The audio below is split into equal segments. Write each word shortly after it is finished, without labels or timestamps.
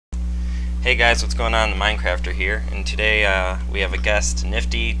Hey guys, what's going on? The Minecrafter here, and today we have a guest,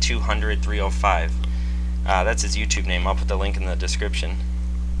 Nifty 200-305. That's his YouTube name. I'll put the link in the description.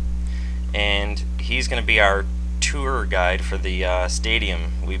 And he's going to be our tour guide for the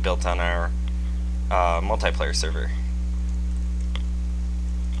stadium we built on our multiplayer server.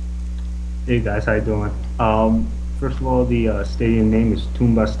 Hey guys, how you doing? First of all, the stadium name is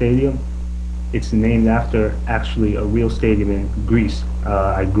Toumba Stadium. It's named after actually a real stadium in Greece.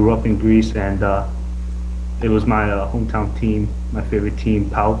 I grew up in Greece, and it was my hometown team, my favorite team,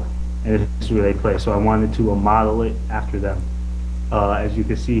 PAOK, and it's where they play. So I wanted to model it after them. As you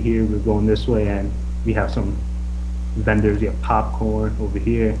can see here, we're going this way, and we have some vendors. We have popcorn over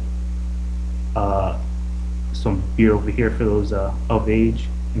here, some beer over here for those of age,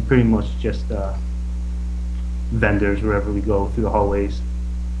 and pretty much just vendors wherever we go through the hallways.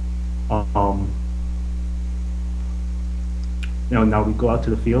 Now we go out to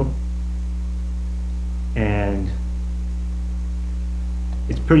the field, and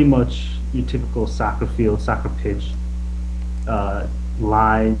it's pretty much your typical soccer field, soccer pitch.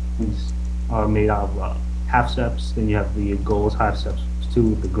 Lines are made out of half steps. Then you have the goals, half steps too,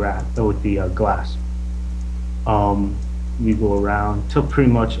 with the glass. We go around to pretty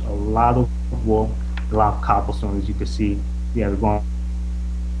much a lot of wool, a lot of cobblestone, as you can see. Yeah, we're going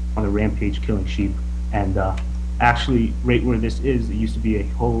on a rampage killing sheep, and actually right where this is, it used to be a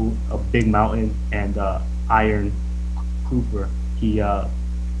big mountain, and IronKlooper, he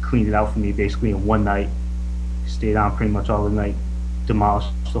cleaned it out for me basically in one night. Stayed on pretty much all the night, demolished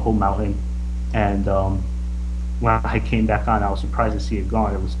the whole mountain, and when I came back on, I was surprised to see it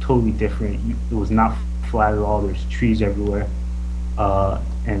gone. It was totally different. It was not flat at all. There's trees everywhere,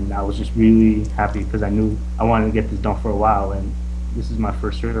 and I was just really happy because I knew I wanted to get this done for a while, and this is my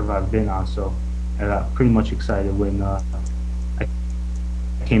first server I've been on, so I got pretty much excited when I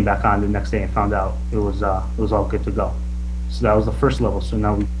came back on the next day and found out it was all good to go. So that was the first level. So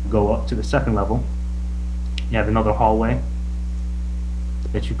now we go up to the second level. You have another hallway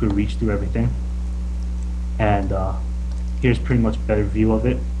that you could reach through everything, and here's pretty much a better view of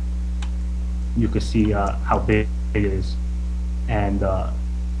it. You can see how big it is, and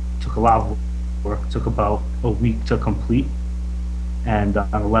took a lot of work. Took about a week to complete. And on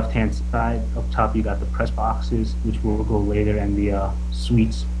the left-hand side, up top, you got the press boxes, which we'll go later, and the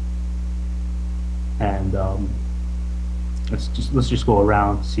suites. And let's just go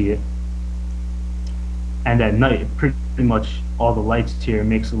around, see it. And at night, pretty much all the lights here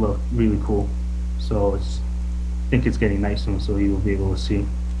makes it look really cool. So I think it's getting nice soon, so you'll be able to see.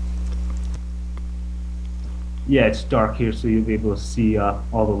 Yeah, it's dark here, so you'll be able to see all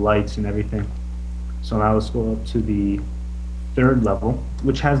the lights and everything. So now let's go up to the third level,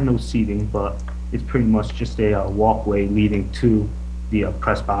 which has no seating, but it's pretty much just a walkway leading to the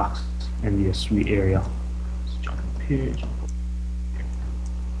press box and the suite area. Let's jump up here.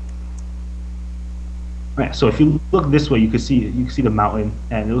 Alright, so if you look this way, you can see the mountain,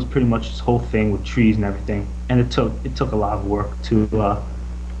 and it was pretty much this whole thing with trees and everything. And it took a lot of work to,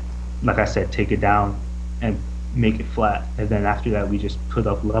 like I said, take it down and make it flat. And then after that, we just put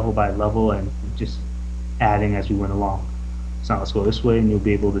up level by level and just adding as we went along. So now let's go this way, and you'll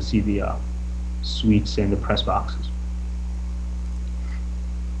be able to see the suites and the press boxes.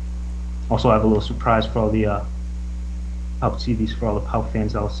 Also, I have a little surprise for all the I'll see these for all the PAOK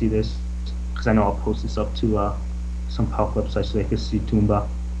fans. I'll see this because I know I'll post this up to some PAOK websites so they can see Toumba.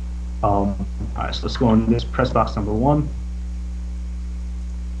 All right, so let's go on this press box number 1.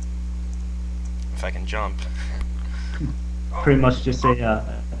 If I can jump. Pretty much just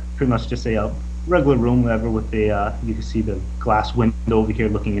a regular room, whatever, with the you can see the glass window over here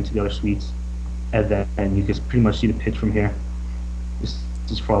looking into the other suites, and then you can pretty much see the pitch from here. This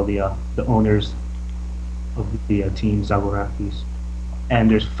is for all the owners of the team, Zagorakis. And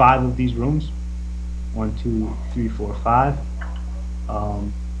there's 5 of these rooms. 1, 2, 3, 4, 5. All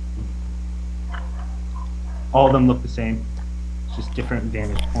of them look the same. It's just different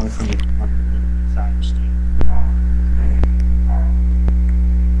vantage point from the side of the street.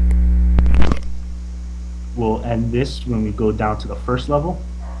 We'll end this when we go down to the first level.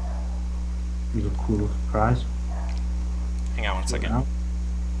 Here's a cool little surprise. Hang on one second. All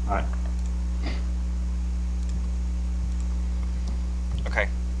right. Okay.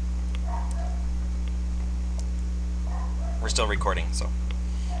 We're still recording, so.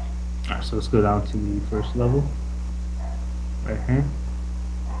 All right, so let's go down to the first level. Right here.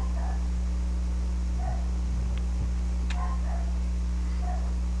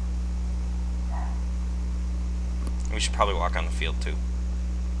 We should probably walk on the field too.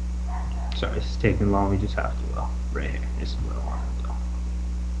 Sorry, it's taking long. We just have to right here. This is where I want to go.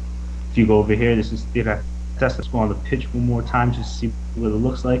 If you go over here, this is theater test. Let's go on the pitch one more time just to see what it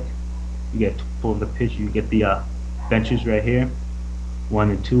looks like. You get full of the pitch. You get the benches right here, 1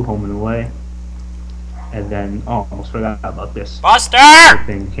 and 2, home and away. And then, oh, almost forgot about this. Buster! The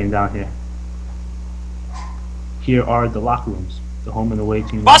thing came down here. Here are the locker rooms, the home and away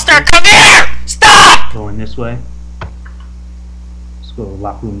team. Buster, come here! Stop! Going this way. Let's go to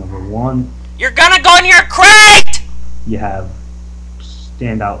locker room number 1. You're gonna go in your crate! You have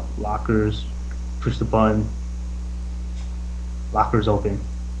standout lockers. Push the button. Lockers open.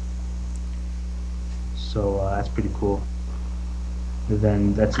 So that's pretty cool. And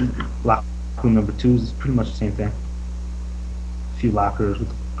then that's it. Locker room number 2 is pretty much the same thing. A few lockers with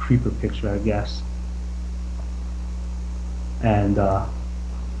a creeper picture, I guess. And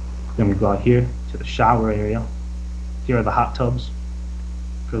then we go out here to the shower area. Here are the hot tubs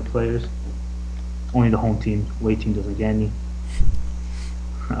for the players. Only the home team, away team doesn't get any.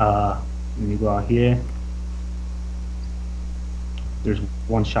 Then you go out here. There's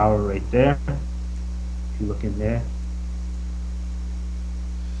one shower right there. If you look in there.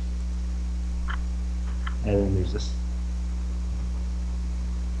 And then there's this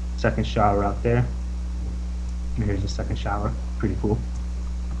second shower out there. And here's the second shower. Pretty cool.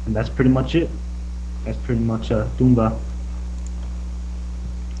 And that's pretty much it. That's pretty much Toumba.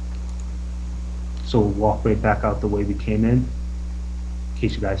 So we'll walk right back out the way we came in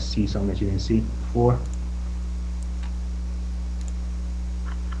case you guys see something that you didn't see before.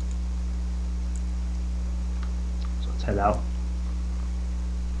 So let's head out.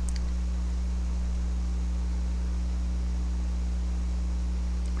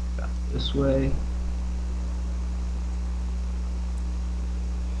 Back this way.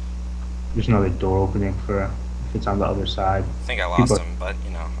 There's another door opening for if it's on the other side. I think I lost him, but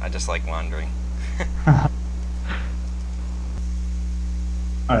you know, I just like wandering.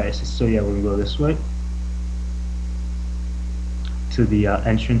 Alright, so yeah, we're gonna go this way to the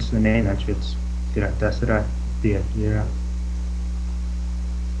entrance, the main entrance.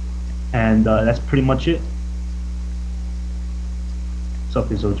 And that's pretty much it. What's up,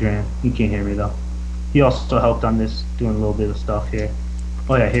 Izodran? You can't hear me though. He also helped on this, doing a little bit of stuff here.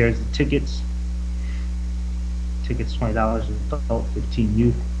 Oh yeah, here's the tickets. Tickets $20 adult, 15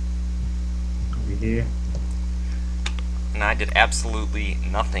 youth. Over here. And I did absolutely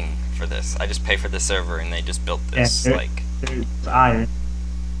nothing for this. I just pay for the server and they just built this. There's Iron.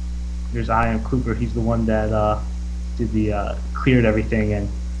 There's IronKlooper. He's the one that did the cleared everything, and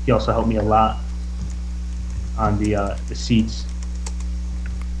he also helped me a lot on the seats.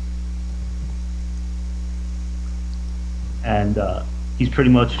 And he's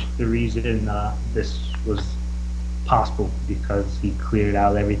pretty much the reason this was possible, because he cleared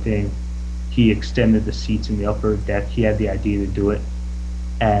out everything. He extended the seats in the upper deck. He had the idea to do it.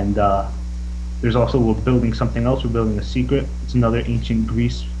 And there's also, we're building something else. We're building a secret. It's another ancient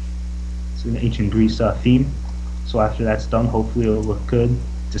Greece. It's an ancient Greece theme. So after that's done, hopefully it'll look good.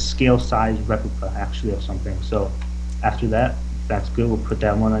 It's a scale size replica actually of something. So after that, if that's good, we'll put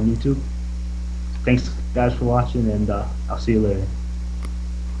that one on YouTube. Thanks guys for watching, and I'll see you later.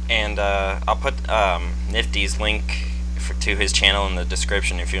 And I'll put Nifty's link to his channel in the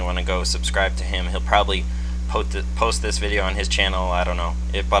description if you want to go subscribe to him. He'll probably post this video on his channel, I don't know,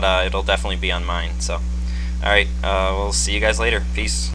 but it'll definitely be on mine. So alright, we'll see you guys later. Peace.